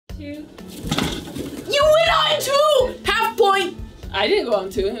2. You went on 2! Half point! I didn't go on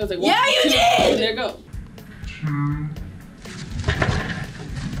 2. It was like 1. Yeah, you 2. did! There you go.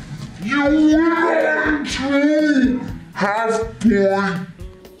 You went 2! Half point!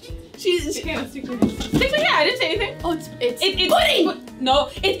 She's Yeah, I didn't say anything. Oh, it's pudding! No,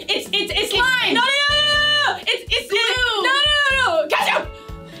 it's slime! No. It's glue! No. Ketchup!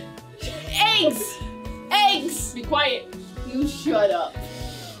 eggs! Be quiet. You shut up.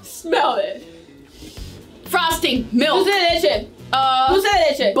 Smell it. Frosting, milk. Dulce de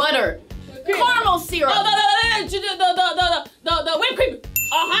leche. Butter. Cream. Caramel syrup. Oh, the whipped cream.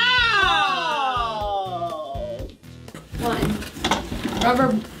 Aha! Oh. Fine.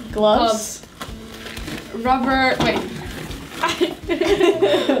 Rubber gloves. Rubber. Wait.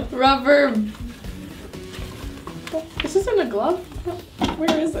 Rubber. Is this in a glove?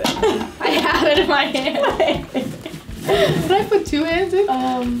 Where is it? I had it in my hand. Did I put 2 hands in?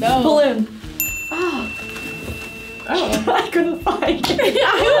 No. Balloon. Oh. I couldn't find it.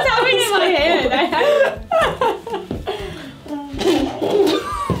 I was having it in my hand. I had it.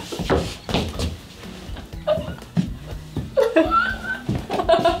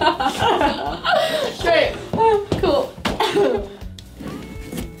 Great. Cool.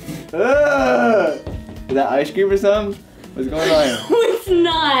 Is that ice cream or something? What's going on? It's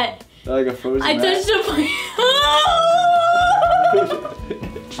not. Is that like a frozen I touched a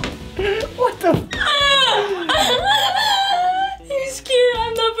What the? You're scared.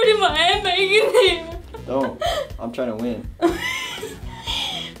 I'm not putting my hand back in there. Don't. I'm trying to win.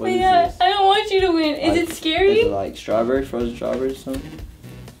 What is Yeah, this? I don't want you to win. Is it scary? Is it like strawberry, frozen strawberry or something?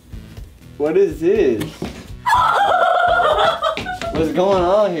 What is this? What's going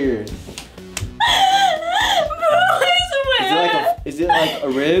on here? Is it like a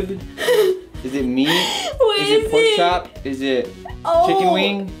rib? Is it meat? What is it pork chop? Is it chicken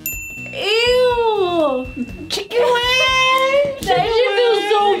wing? Ew! Chicken wing! That shit feels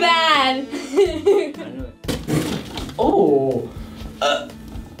so bad. Oh!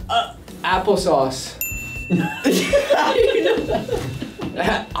 Applesauce.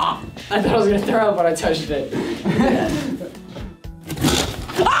 I thought I was gonna throw up when I touched it.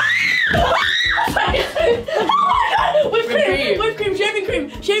 Whipped cream,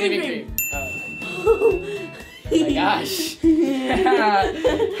 shaving cream. Oh my gosh.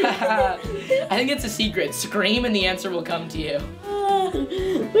 I think it's a secret. Scream and the answer will come to you.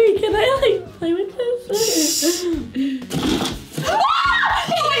 Wait, can I like play with this? Oh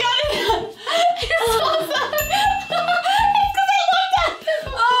my god! It's so sad. It's because I looked at this.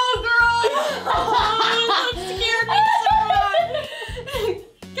 Oh, girl! That scared me so bad.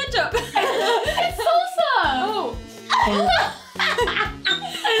 Ketchup. It's salsa. Oh. Oh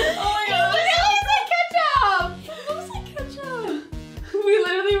my god! It looks like ketchup. We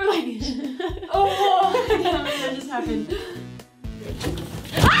literally were like, oh my god, that just happened.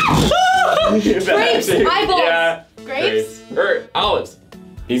 Grapes! Eyeballs! Yeah. Grapes? Or olives.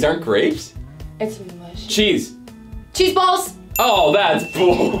 These aren't grapes? It's mushy. Cheese. Cheese balls! Oh, that's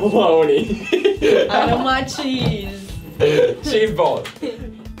baloney. I don't want cheese. Cheese balls.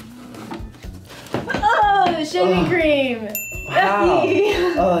 Oh, shaving cream. Wow.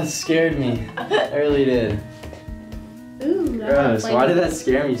 Oh, it scared me. It really did. Ooh, Gross. Why did that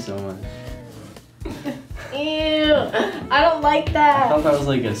scare me so much? Ew, I don't like I that. thought that was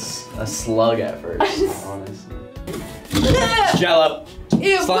like a slug at first, honestly. Jello.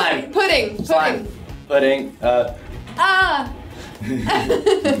 Ew, Slime. Pudding. Slime. Pudding. Ah. I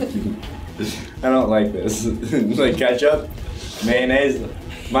don't like this. Like ketchup, mayonnaise,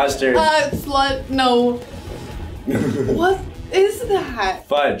 mustard. Slut. No. What is that?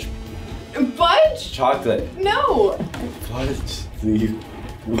 Fudge. Fudge? Chocolate. No. Fudge. Leave.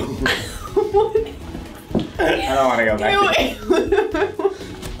 What? I don't want to go back.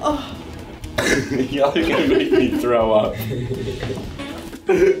 Oh. Y'all are gonna make me throw up.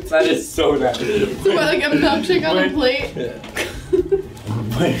 That is so nasty. So what, like a milkshake on a plate?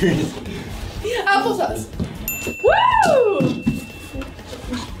 Where is Applesauce. Woo!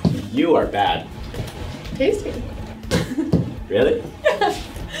 You are bad. Tasty. Really?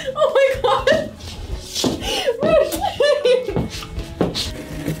 Oh my god.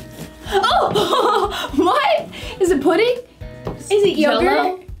 Oh! What? Is it pudding? Is it yogurt?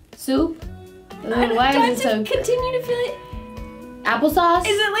 Jello? Soup? Why is it so? Continue to feel it. Applesauce?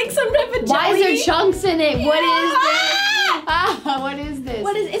 Is it like some type of jelly? Why is there chunks in it? What is this? Ah! What is this?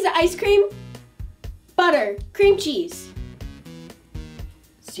 What is it ice cream? Butter. Cream cheese.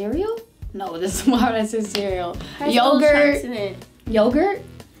 Cereal? No, this is why would I say cereal? Has little chunks Yogurt? in it. Yogurt?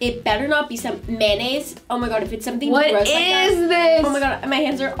 It better not be some mayonnaise. Oh my god, if it's something What gross is like that. this? Oh my god, my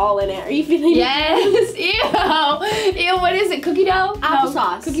hands are all in it. Are you feeling Yes. Ew. Ew. What is it? Cookie dough?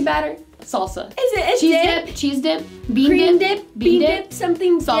 Applesauce. Cookie batter. Salsa. Is it a Cheese dip? dip. Cheese dip. Bean Cream dip. dip? Bean dip?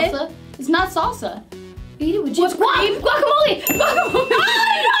 Something dip? Salsa. It's not salsa. Eat it with cheese. What cream? Guacamole. Guacamole.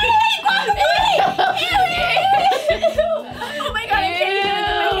 Oh my god, I can't even look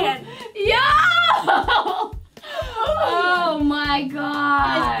at my hand. Yeah. Oh my god.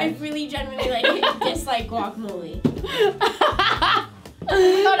 I really genuinely dislike guacamole.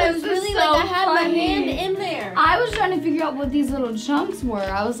 Oh God, I was really like I had my hand in there. I was trying to figure out what these little chunks were.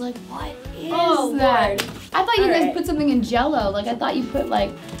 I was like, what is Oh, that? Lord. I thought you guys Alright. put something in Jello. Like I thought you put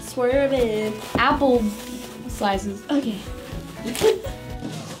like Swerve it. apple slices. Okay.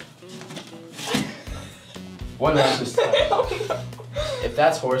 One match this time. If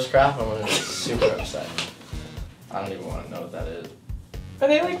that's horse crap, I'm gonna be super upset. I don't even want to know what that is. Are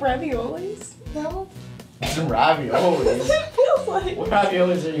they like raviolis? No. Some raviolis. Feels like. What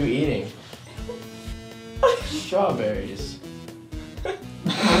raviolis are you eating? Strawberries.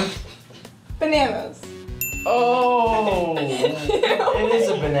 Bananas. Oh, it is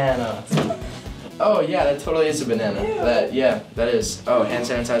a banana. Oh yeah, that totally is a banana. Ew. That is. Oh, hand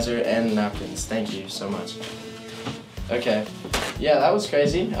sanitizer and napkins. Thank you so much. Okay. Yeah, that was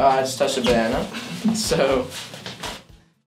crazy. I just touched a banana. So